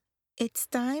It's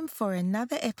time for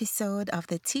another episode of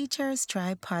the Teachers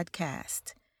Tribe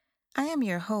podcast. I am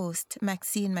your host,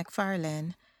 Maxine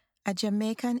McFarlane, a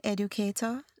Jamaican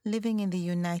educator living in the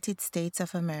United States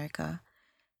of America,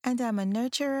 and I'm a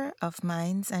nurturer of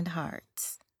minds and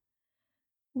hearts.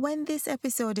 When this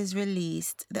episode is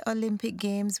released, the Olympic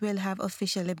Games will have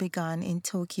officially begun in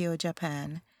Tokyo,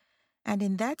 Japan, and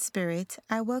in that spirit,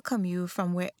 I welcome you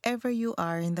from wherever you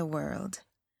are in the world.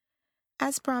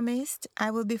 As promised,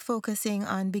 I will be focusing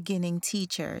on beginning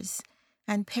teachers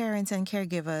and parents and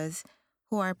caregivers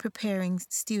who are preparing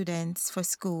students for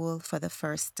school for the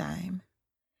first time.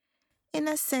 In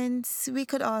a sense, we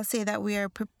could all say that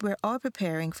we're all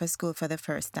preparing for school for the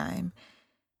first time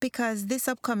because this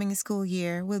upcoming school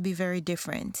year will be very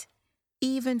different,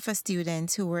 even for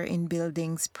students who were in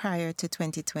buildings prior to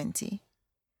 2020.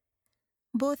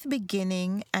 Both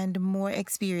beginning and more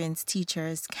experienced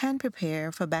teachers can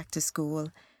prepare for back to school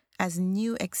as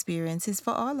new experiences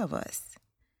for all of us.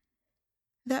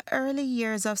 The early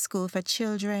years of school for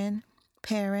children,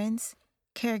 parents,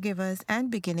 caregivers,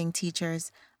 and beginning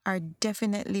teachers are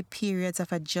definitely periods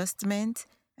of adjustment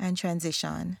and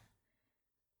transition.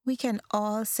 We can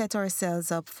all set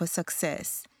ourselves up for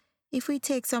success if we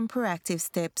take some proactive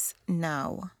steps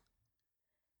now.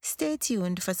 Stay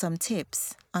tuned for some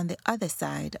tips on the other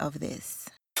side of this.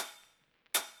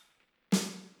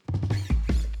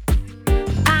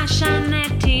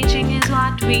 Passionate teaching is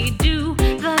what we do.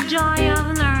 The joy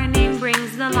of learning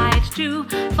brings the light too.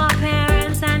 For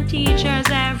parents and teachers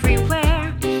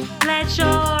everywhere, let's show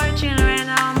our children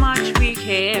how much we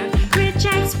care. Rich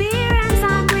experience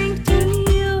I bring to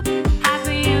you.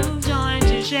 Happy you join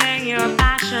to share your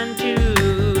passion too.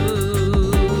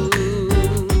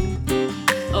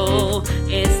 Oh,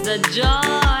 it's the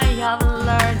joy of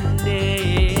learning.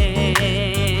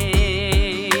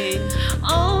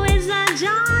 Oh, it's the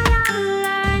joy of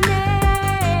learning.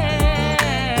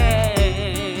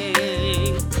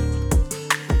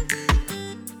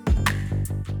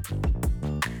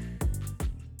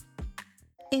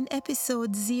 In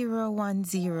episode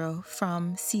 010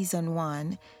 from season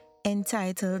 1,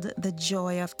 entitled The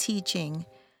Joy of Teaching,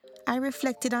 I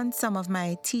reflected on some of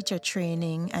my teacher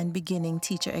training and beginning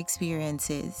teacher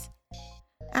experiences.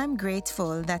 I'm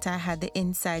grateful that I had the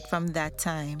insight from that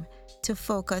time to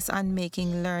focus on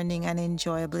making learning an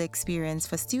enjoyable experience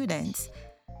for students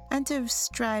and to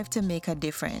strive to make a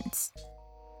difference.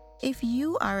 If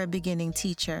you are a beginning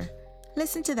teacher,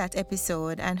 listen to that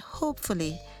episode and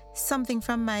hopefully something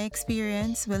from my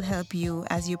experience will help you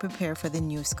as you prepare for the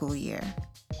new school year.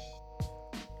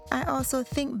 I also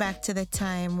think back to the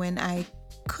time when I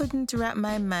couldn't wrap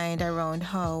my mind around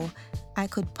how I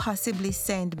could possibly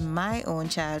send my own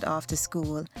child off to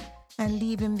school and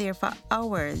leave him there for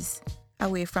hours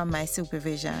away from my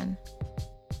supervision.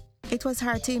 It was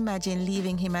hard to imagine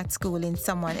leaving him at school in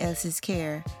someone else's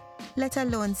care, let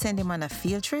alone send him on a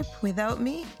field trip without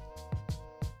me.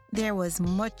 There was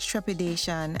much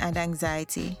trepidation and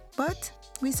anxiety, but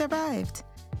we survived.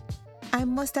 I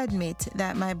must admit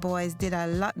that my boys did a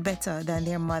lot better than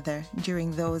their mother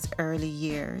during those early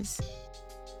years.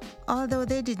 Although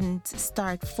they didn't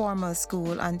start formal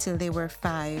school until they were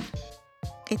 5,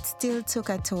 it still took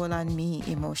a toll on me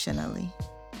emotionally.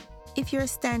 If you're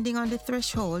standing on the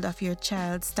threshold of your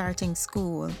child starting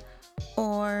school,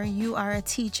 or you are a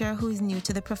teacher who is new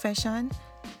to the profession,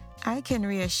 I can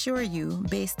reassure you,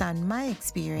 based on my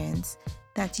experience,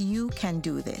 that you can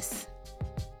do this.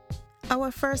 Our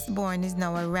firstborn is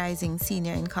now a rising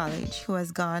senior in college who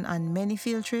has gone on many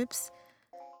field trips.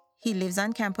 He lives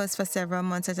on campus for several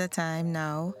months at a time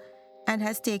now and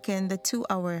has taken the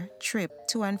 2-hour trip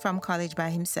to and from college by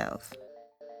himself.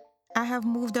 I have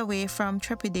moved away from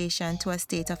trepidation to a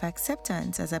state of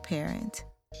acceptance as a parent.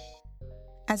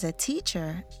 As a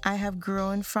teacher, I have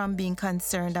grown from being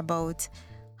concerned about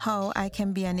how I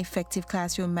can be an effective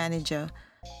classroom manager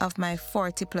of my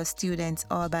 40+ students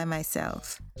all by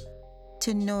myself,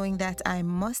 to knowing that I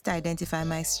must identify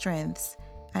my strengths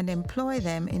and employ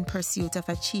them in pursuit of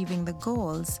achieving the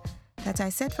goals that I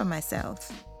set for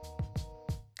myself.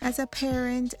 As a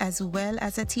parent as well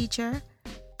as a teacher,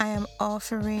 I am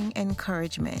offering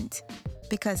encouragement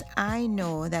because I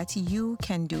know that you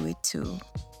can do it too.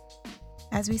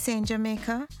 As we say in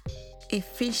Jamaica, if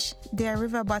fish their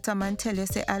river bottom and tell you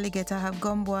say alligator have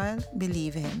gum boil,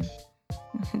 believe him.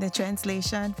 The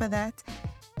translation for that: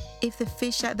 if the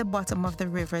fish at the bottom of the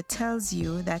river tells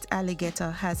you that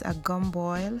alligator has a gum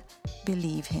boil,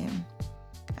 believe him.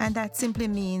 And that simply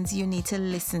means you need to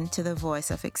listen to the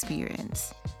voice of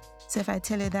experience. So if I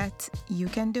tell you that you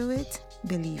can do it,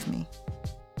 believe me.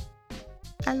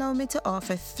 Allow me to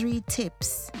offer 3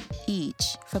 tips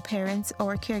each for parents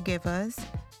or caregivers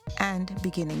and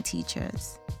beginning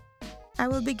teachers. I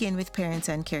will begin with parents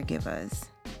and caregivers.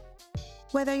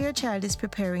 Whether your child is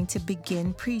preparing to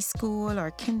begin preschool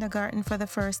or kindergarten for the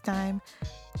first time,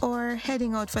 or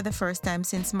heading out for the first time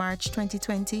since March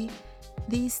 2020,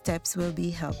 these steps will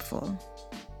be helpful.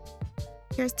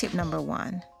 Here's tip number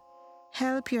 1.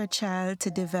 Help your child to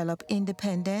develop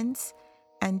independence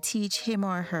and teach him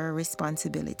or her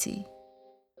responsibility.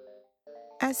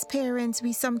 As parents,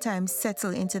 we sometimes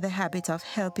settle into the habit of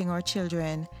helping our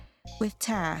children with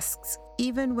tasks,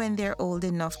 even when they're old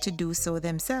enough to do so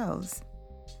themselves.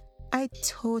 I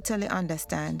totally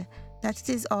understand that it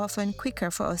is often quicker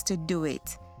for us to do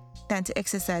it than to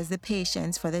exercise the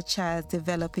patience for the child's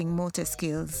developing motor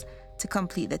skills to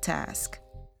complete the task.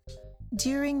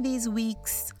 During these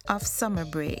weeks of summer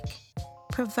break,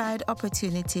 provide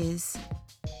opportunities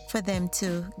for them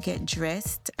to get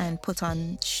dressed and put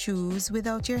on shoes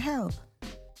without your help.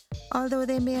 Although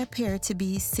they may appear to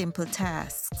be simple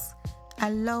tasks,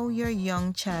 allow your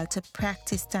young child to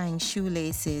practice tying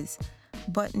shoelaces,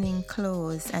 buttoning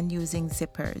clothes, and using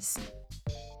zippers.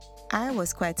 I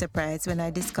was quite surprised when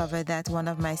I discovered that one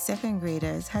of my second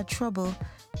graders had trouble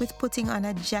with putting on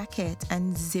a jacket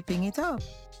and zipping it up.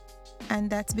 And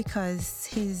that's because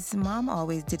his mom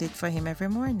always did it for him every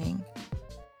morning.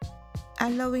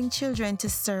 Allowing children to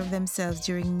serve themselves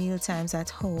during mealtimes at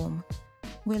home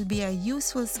will be a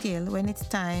useful skill when it's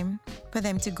time for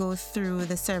them to go through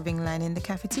the serving line in the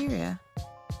cafeteria.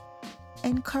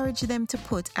 Encourage them to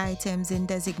put items in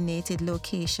designated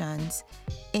locations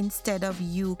instead of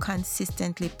you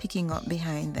consistently picking up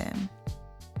behind them.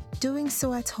 Doing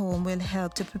so at home will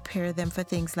help to prepare them for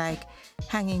things like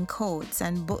hanging coats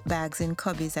and book bags in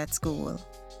cubbies at school,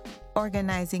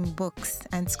 organizing books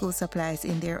and school supplies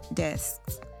in their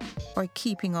desks, or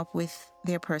keeping up with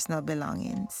their personal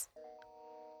belongings.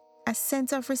 A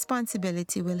sense of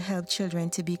responsibility will help children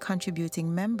to be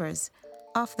contributing members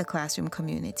of the classroom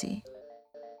community.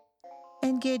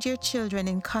 Engage your children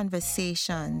in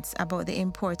conversations about the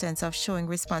importance of showing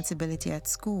responsibility at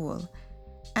school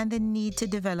and the need to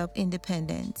develop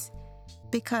independence,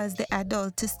 because the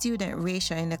adult to student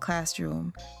ratio in the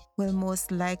classroom will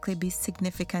most likely be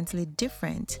significantly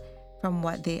different from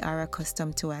what they are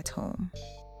accustomed to at home.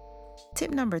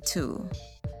 Tip number 2,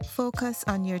 focus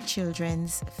on your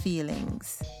children's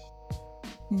feelings.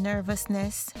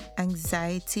 Nervousness,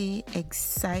 anxiety,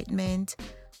 excitement,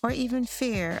 or even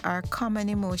fear are common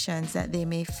emotions that they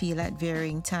may feel at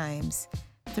varying times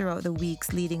throughout the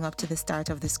weeks leading up to the start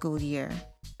of the school year.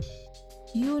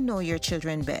 You know your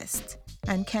children best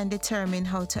and can determine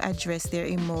how to address their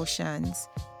emotions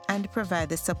and provide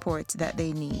the support that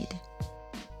they need.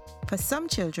 For some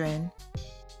children,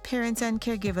 parents and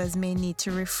caregivers may need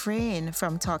to refrain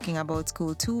from talking about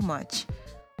school too much,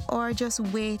 or just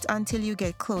wait until you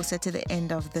get closer to the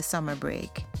end of the summer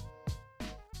break.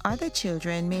 Other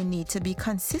children may need to be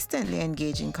consistently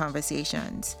engaged in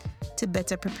conversations to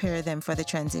better prepare them for the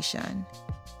transition.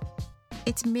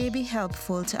 It may be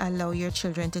helpful to allow your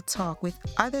children to talk with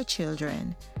other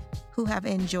children who have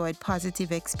enjoyed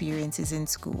positive experiences in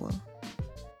school.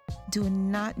 Do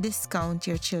not discount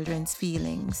your children's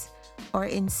feelings or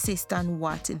insist on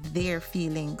what their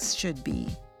feelings should be.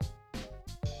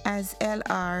 As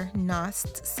L.R.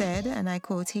 Nost said, and I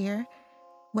quote here,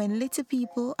 "When little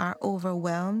people are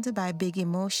overwhelmed by big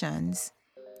emotions,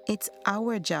 it's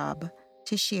our job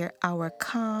to share our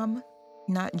calm,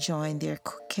 not join their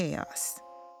chaos."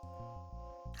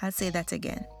 I'll say that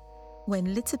again.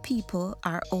 When little people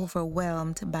are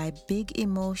overwhelmed by big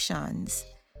emotions,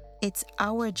 it's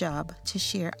our job to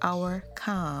share our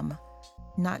calm,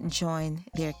 not join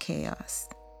their chaos.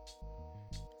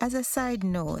 As a side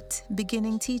note,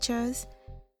 beginning teachers,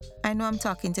 I know I'm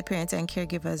talking to parents and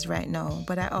caregivers right now,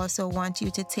 but I also want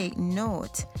you to take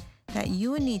note that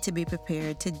you need to be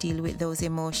prepared to deal with those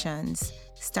emotions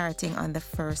starting on the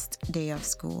first day of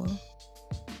school.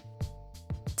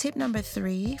 Tip number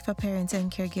 3 for parents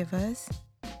and caregivers: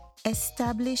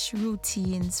 establish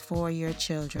routines for your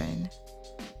children.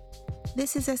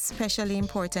 This is especially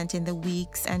important in the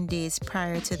weeks and days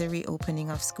prior to the reopening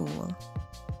of school.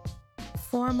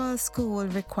 Formal school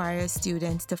requires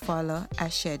students to follow a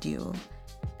schedule,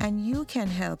 and you can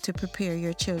help to prepare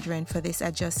your children for this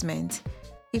adjustment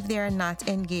if they are not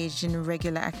engaged in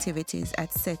regular activities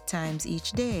at set times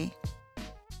each day.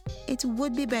 It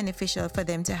would be beneficial for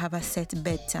them to have a set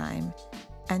bedtime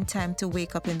and time to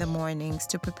wake up in the mornings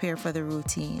to prepare for the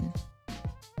routine.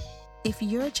 If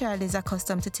your child is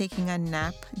accustomed to taking a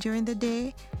nap during the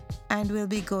day and will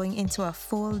be going into a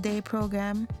full day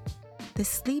program, the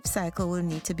sleep cycle will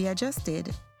need to be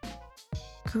adjusted.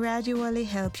 Gradually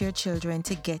help your children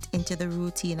to get into the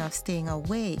routine of staying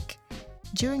awake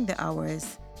during the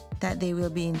hours that they will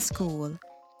be in school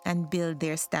and build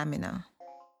their stamina.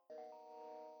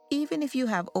 Even if you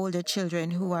have older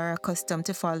children who are accustomed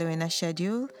to following a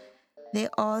schedule, they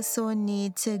also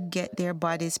need to get their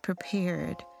bodies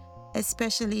prepared,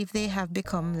 especially if they have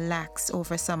become lax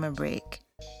over summer break.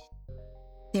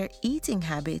 Their eating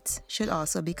habits should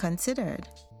also be considered.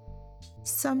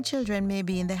 Some children may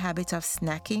be in the habit of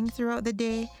snacking throughout the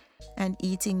day and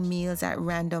eating meals at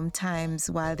random times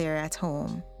while they're at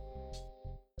home.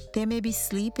 They may be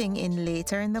sleeping in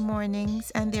later in the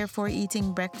mornings and therefore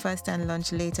eating breakfast and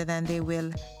lunch later than they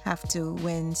will have to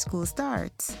when school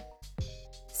starts.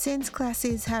 Since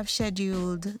classes have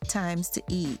scheduled times to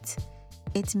eat,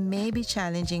 it may be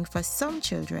challenging for some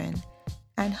children,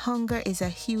 and hunger is a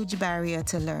huge barrier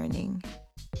to learning.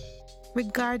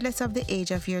 Regardless of the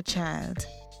age of your child,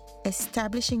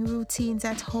 establishing routines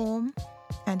at home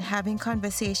and having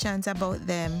conversations about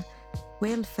them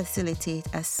will facilitate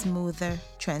a smoother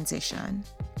transition.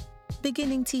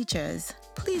 Beginning teachers,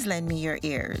 please lend me your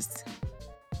ears.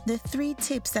 The 3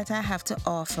 tips that I have to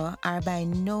offer are by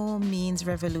no means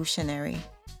revolutionary.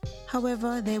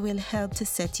 However, they will help to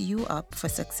set you up for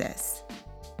success.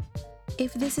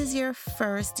 If this is your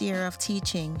first year of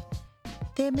teaching,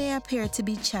 they may appear to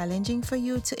be challenging for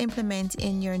you to implement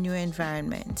in your new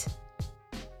environment.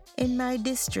 In my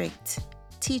district,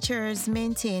 teachers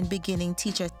maintain beginning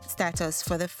teacher status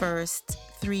for the first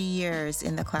 3 years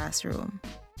in the classroom.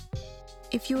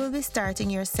 If you will be starting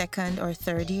your 2nd or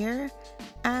 3rd year,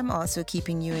 I'm also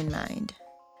keeping you in mind.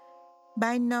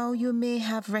 By now, you may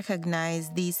have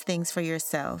recognized these things for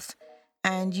yourself,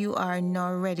 and you are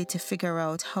now ready to figure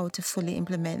out how to fully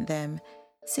implement them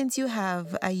since you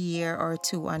have a year or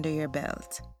 2 under your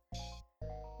belt.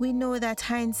 We know that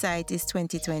hindsight is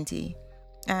 20/20,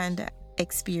 and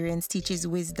experience teaches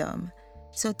wisdom,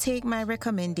 so take my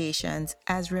recommendations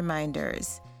as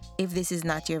reminders if this is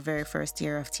not your very first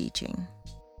year of teaching.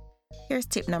 Here's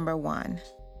tip number 1.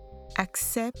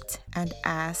 Accept and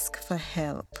ask for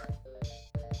help.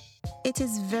 It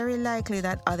is very likely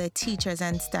that other teachers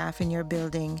and staff in your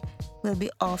building will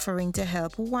be offering to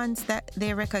help once that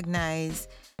they recognize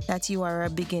that you are a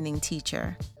beginning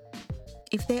teacher.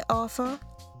 If they offer,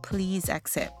 please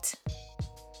accept.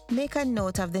 Make a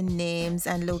note of the names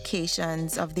and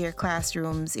locations of their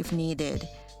classrooms if needed,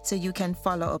 so you can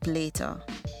follow up later.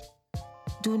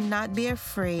 Do not be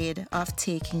afraid of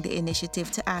taking the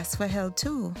initiative to ask for help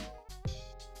too.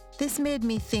 This made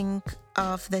me think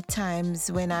of the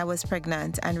times when I was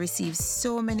pregnant and received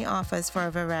so many offers for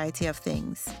a variety of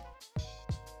things.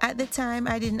 At the time,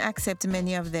 I didn't accept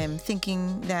many of them,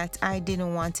 thinking that I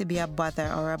didn't want to be a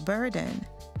bother or a burden.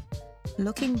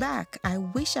 Looking back, I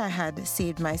wish I had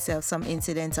saved myself some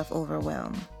incidents of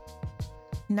overwhelm.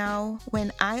 Now,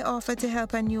 when I offer to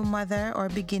help a new mother or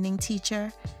beginning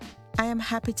teacher, I am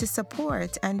happy to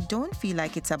support and don't feel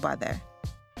like it's a bother.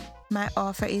 My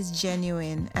offer is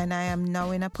genuine, and I am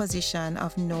now in a position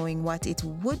of knowing what it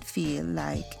would feel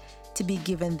like to be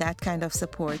given that kind of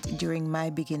support during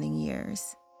my beginning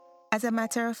years. As a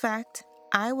matter of fact,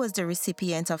 I was the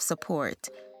recipient of support,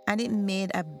 and it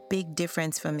made a big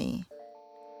difference for me.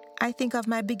 I think of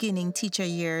my beginning teacher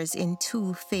years in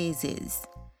 2 phases.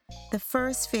 The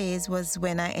first phase was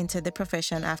when I entered the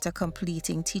profession after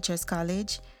completing Teachers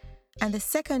College, and the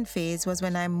second phase was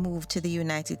when I moved to the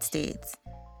United States.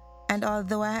 And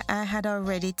although I had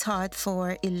already taught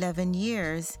for 11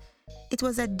 years, it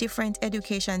was a different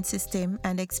education system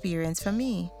and experience for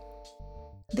me.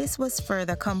 This was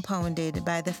further compounded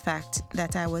by the fact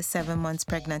that I was 7 months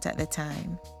pregnant at the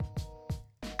time.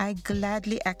 I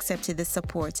gladly accepted the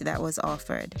support that was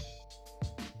offered.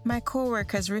 My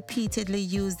coworkers repeatedly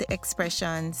used the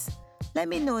expressions, "Let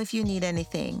me know if you need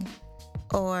anything,"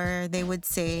 or they would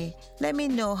say, "Let me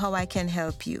know how I can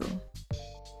help you."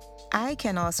 I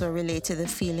can also relate to the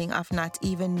feeling of not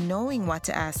even knowing what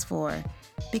to ask for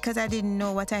because I didn't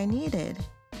know what I needed.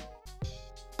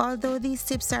 Although these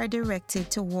tips are directed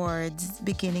towards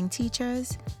beginning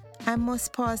teachers, I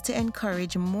must pause to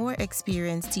encourage more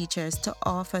experienced teachers to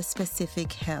offer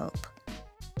specific help.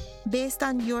 Based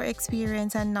on your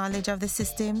experience and knowledge of the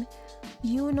system,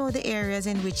 you know the areas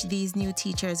in which these new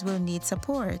teachers will need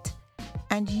support,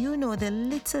 and you know the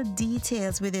little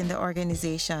details within the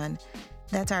organization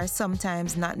that are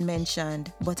sometimes not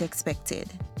mentioned but expected.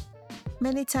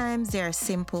 Many times they are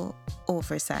simple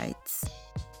oversights.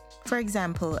 For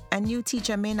example, a new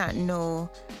teacher may not know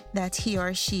that he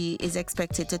or she is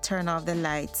expected to turn off the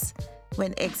lights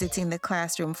when exiting the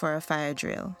classroom for a fire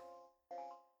drill.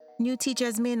 New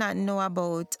teachers may not know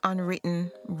about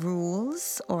unwritten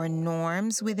rules or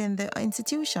norms within the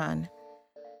institution.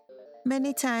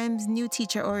 Many times, new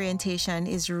teacher orientation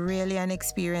is really an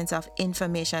experience of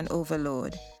information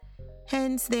overload.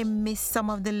 Hence, they miss some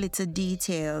of the little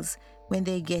details when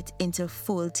they get into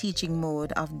full teaching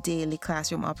mode of daily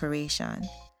classroom operation.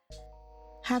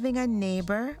 Having a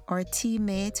neighbor or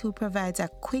teammate who provides a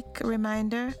quick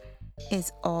reminder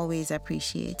is always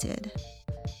appreciated.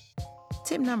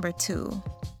 Tip number 2,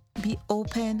 be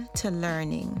open to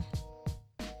learning.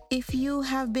 If you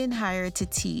have been hired to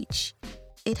teach,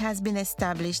 it has been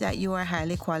established that you are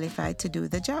highly qualified to do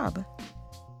the job.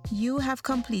 You have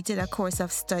completed a course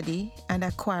of study and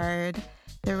acquired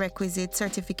the requisite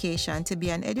certification to be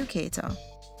an educator.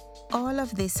 All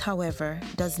of this, however,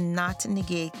 does not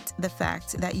negate the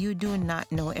fact that you do not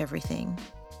know everything.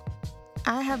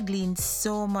 I have gleaned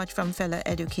so much from fellow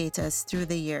educators through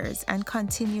the years and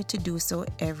continue to do so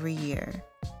every year.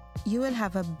 You will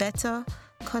have a better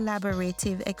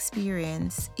collaborative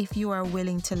experience if you are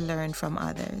willing to learn from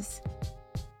others.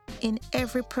 In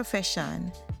every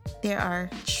profession, there are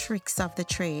tricks of the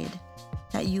trade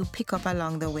that you pick up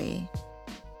along the way.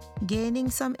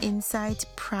 Gaining some insight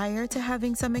prior to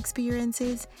having some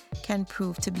experiences can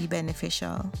prove to be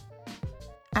beneficial.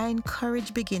 I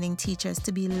encourage beginning teachers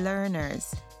to be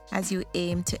learners as you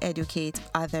aim to educate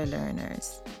other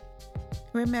learners.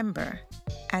 Remember,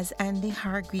 as Andy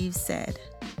Hargreaves said,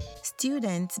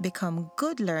 students become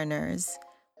good learners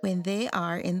when they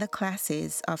are in the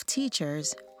classes of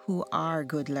teachers who are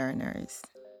good learners.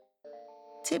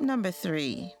 Tip number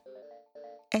 3,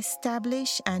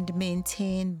 establish and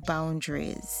maintain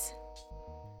boundaries.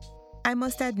 I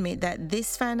must admit that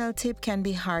this final tip can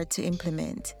be hard to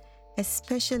implement,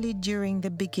 especially during the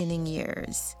beginning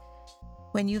years.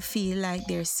 When you feel like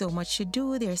there's so much to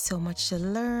do, there's so much to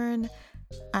learn,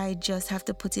 I just have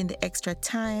to put in the extra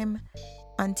time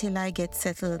until I get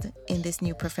settled in this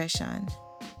new profession.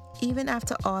 Even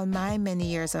after all my many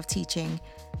years of teaching,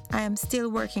 I am still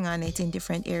working on it in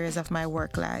different areas of my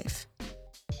work life.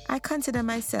 I consider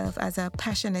myself as a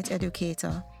passionate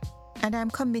educator, and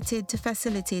I'm committed to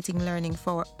facilitating learning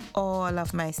for all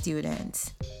of my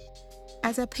students.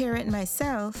 As a parent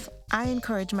myself, I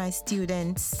encourage my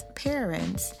students'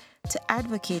 parents to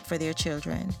advocate for their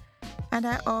children, and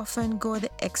I often go the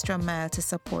extra mile to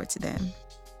support them.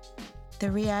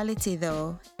 The reality,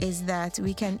 though, is that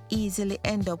we can easily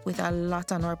end up with a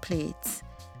lot on our plates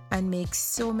and make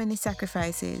so many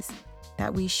sacrifices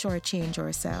that we shortchange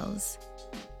ourselves.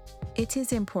 It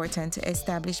is important to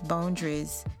establish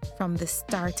boundaries from the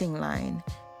starting line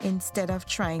instead of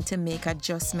trying to make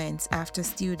adjustments after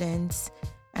students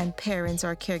and parents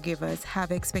or caregivers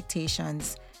have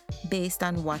expectations based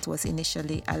on what was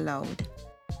initially allowed.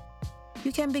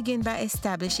 You can begin by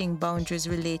establishing boundaries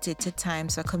related to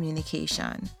times for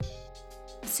communication.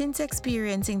 Since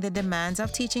experiencing the demands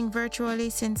of teaching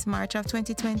virtually since March of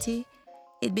 2020,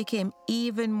 it became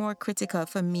even more critical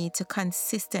for me to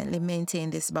consistently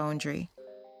maintain this boundary.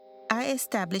 I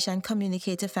establish and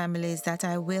communicate to families that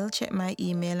I will check my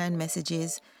email and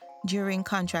messages during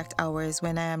contract hours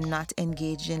when I am not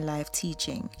engaged in live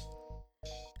teaching.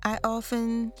 I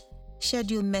often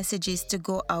schedule messages to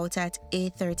go out at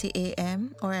 8:30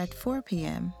 a.m. or at 4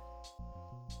 p.m.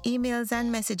 Emails and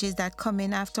messages that come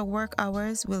in after work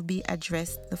hours will be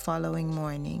addressed the following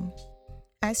morning.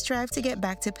 I strive to get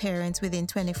back to parents within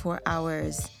 24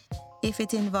 hours if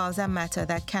it involves a matter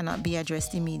that cannot be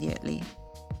addressed immediately.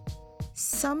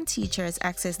 Some teachers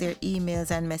access their emails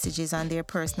and messages on their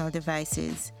personal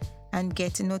devices and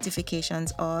get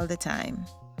notifications all the time.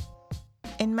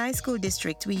 In my school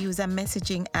district, we use a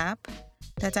messaging app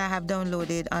that I have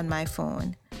downloaded on my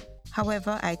phone.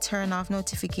 However, I turn off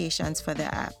notifications for the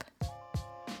app.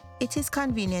 It is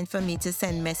convenient for me to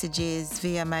send messages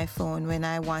via my phone when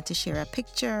I want to share a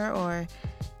picture or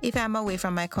if I'm away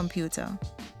from my computer.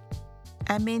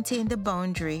 I maintain the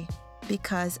boundary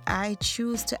because I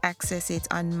choose to access it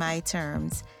on my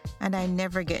terms and I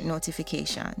never get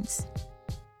notifications.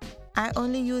 I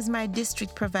only use my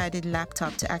district-provided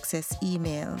laptop to access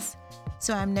emails,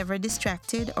 so I'm never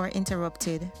distracted or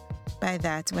interrupted by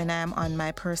that when I am on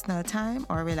my personal time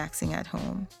or relaxing at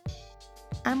home.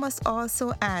 I must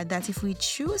also add that if we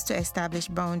choose to establish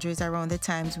boundaries around the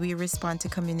times we respond to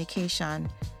communication,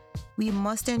 we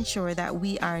must ensure that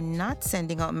we are not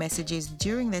sending out messages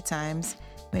during the times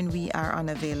when we are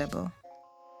unavailable.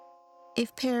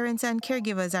 If parents and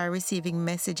caregivers are receiving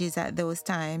messages at those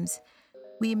times,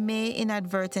 we may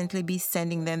inadvertently be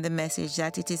sending them the message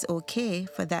that it is okay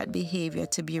for that behavior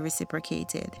to be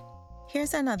reciprocated.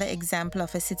 Here's another example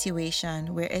of a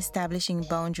situation where establishing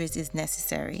boundaries is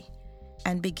necessary.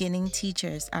 and beginning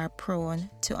teachers are prone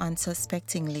to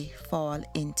unsuspectingly fall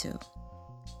into.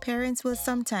 Parents will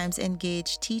sometimes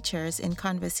engage teachers in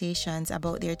conversations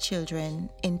about their children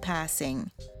in passing.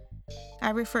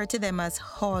 I refer to them as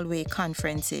hallway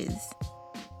conferences.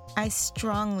 I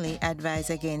strongly advise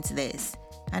against this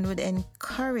and would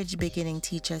encourage beginning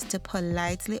teachers to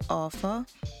politely offer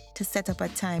to set up a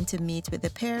time to meet with the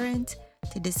parent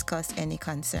to discuss any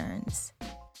concerns.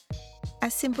 A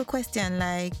simple question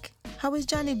like, "How is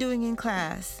Johnny doing in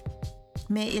class?"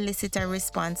 may elicit a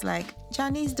response like,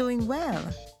 "Johnny is doing well."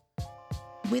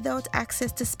 Without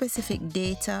access to specific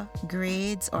data,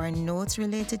 grades, or notes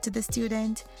related to the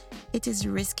student, it is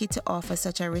risky to offer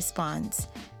such a response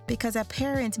because a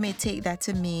parent may take that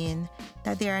to mean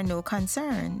that there are no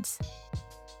concerns.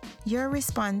 Your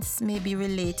response may be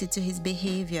related to his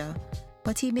behavior,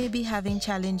 but he may be having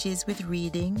challenges with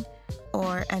reading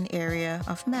or an area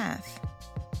of math.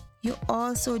 You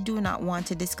also do not want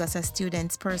to discuss a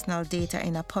student's personal data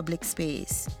in a public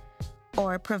space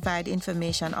or provide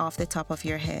information off the top of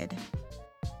your head.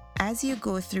 As you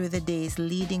go through the days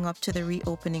leading up to the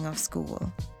reopening of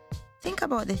school, think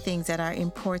about the things that are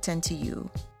important to you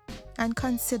and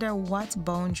consider what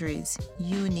boundaries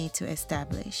you need to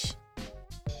establish.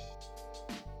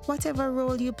 Whatever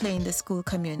role you play in the school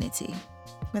community,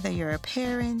 whether you're a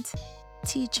parent,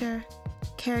 teacher,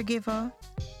 caregiver,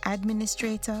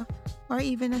 administrator, or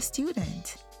even a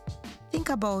student, think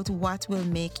about what will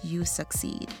make you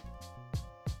succeed.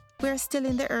 We're still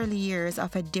in the early years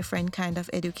of a different kind of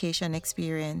education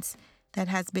experience that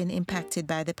has been impacted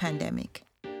by the pandemic.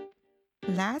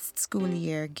 Last school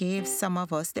year gave some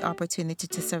of us the opportunity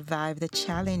to survive the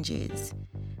challenges,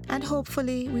 and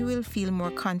hopefully we will feel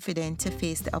more confident to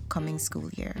face the upcoming school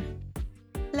year.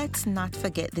 Let's not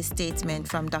forget the statement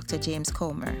from Dr. James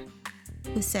Comer,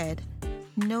 who said,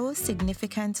 "No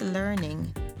significant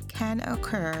learning can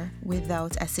occur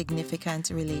without a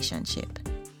significant relationship."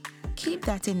 Keep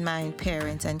that in mind,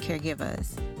 parents and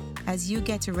caregivers, as you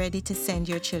get ready to send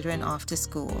your children off to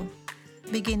school.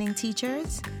 Beginning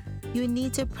teachers, you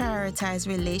need to prioritize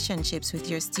relationships with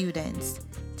your students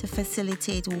to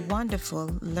facilitate wonderful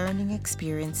learning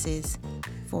experiences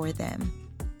for them.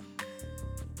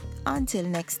 Until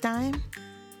next time,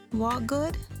 walk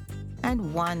good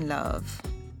and one love.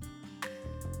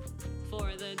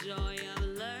 For the joy of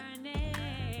learning,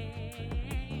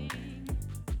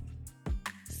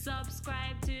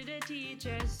 subscribe to the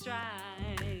Teacher's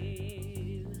Stride.